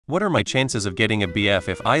What are my chances of getting a BF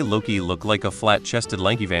if I lowkey look like a flat-chested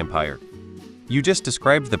lanky vampire? You just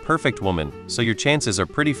described the perfect woman, so your chances are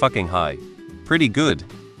pretty fucking high. Pretty good.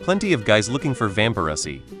 Plenty of guys looking for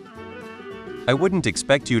vampirussy. I wouldn't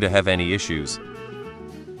expect you to have any issues.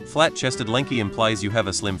 Flat-chested lanky implies you have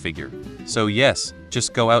a slim figure. So yes,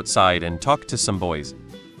 just go outside and talk to some boys.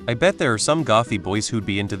 I bet there are some gothy boys who'd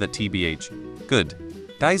be into that TBH. Good.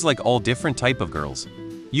 Guys like all different type of girls.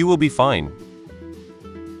 You will be fine.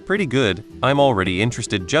 Pretty good, I'm already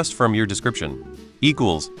interested just from your description.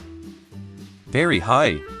 Equals. Very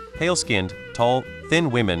high. Pale-skinned, tall, thin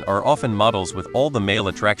women are often models with all the male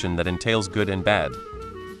attraction that entails good and bad.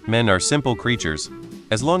 Men are simple creatures.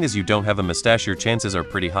 As long as you don't have a mustache, your chances are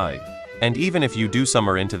pretty high. And even if you do, some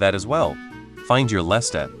are into that as well. Find your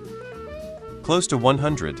Lestat. Close to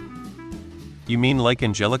 100. You mean like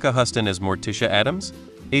Angelica Huston as Morticia Adams?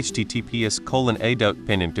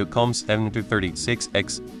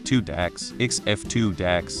 https://a.com/736x2dax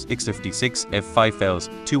xf2dax x56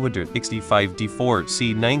 f5000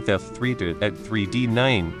 c 9003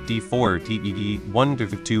 d4 te1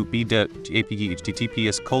 jpg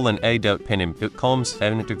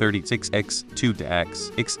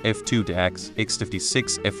https://a.com/736x2dax xf2dax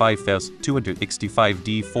x56 f5000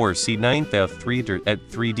 d4 c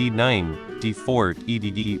 9003 d9 d4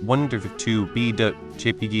 edd1 b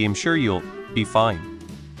jpg. I'm sure you'll be fine.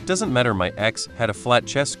 Doesn't matter, my ex had a flat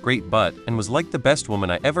chest, great butt, and was like the best woman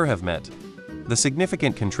I ever have met. The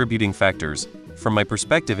significant contributing factors, from my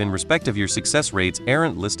perspective in respect of your success rates,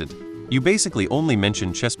 aren't listed. You basically only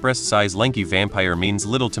mention chest breast size. Lanky vampire means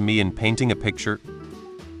little to me in painting a picture.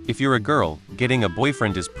 If you're a girl, getting a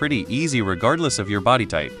boyfriend is pretty easy regardless of your body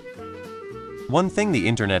type. One thing the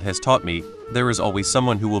internet has taught me, there is always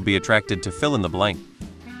someone who will be attracted to fill in the blank.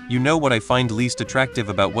 You know what I find least attractive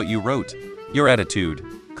about what you wrote? Your attitude.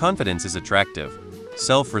 Confidence is attractive.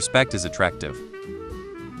 Self-respect is attractive.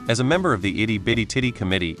 As a member of the Itty Bitty Titty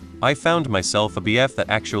Committee, I found myself a BF that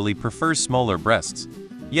actually prefers smaller breasts.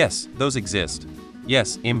 Yes, those exist.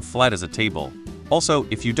 Yes, I'm flat as a table. Also,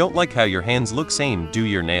 if you don't like how your hands look, same, do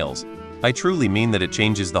your nails. I truly mean that it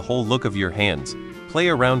changes the whole look of your hands. Play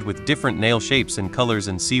around with different nail shapes and colors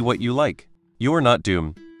and see what you like. You're not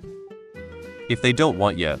doomed. If they don't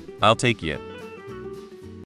want ya, I'll take ya.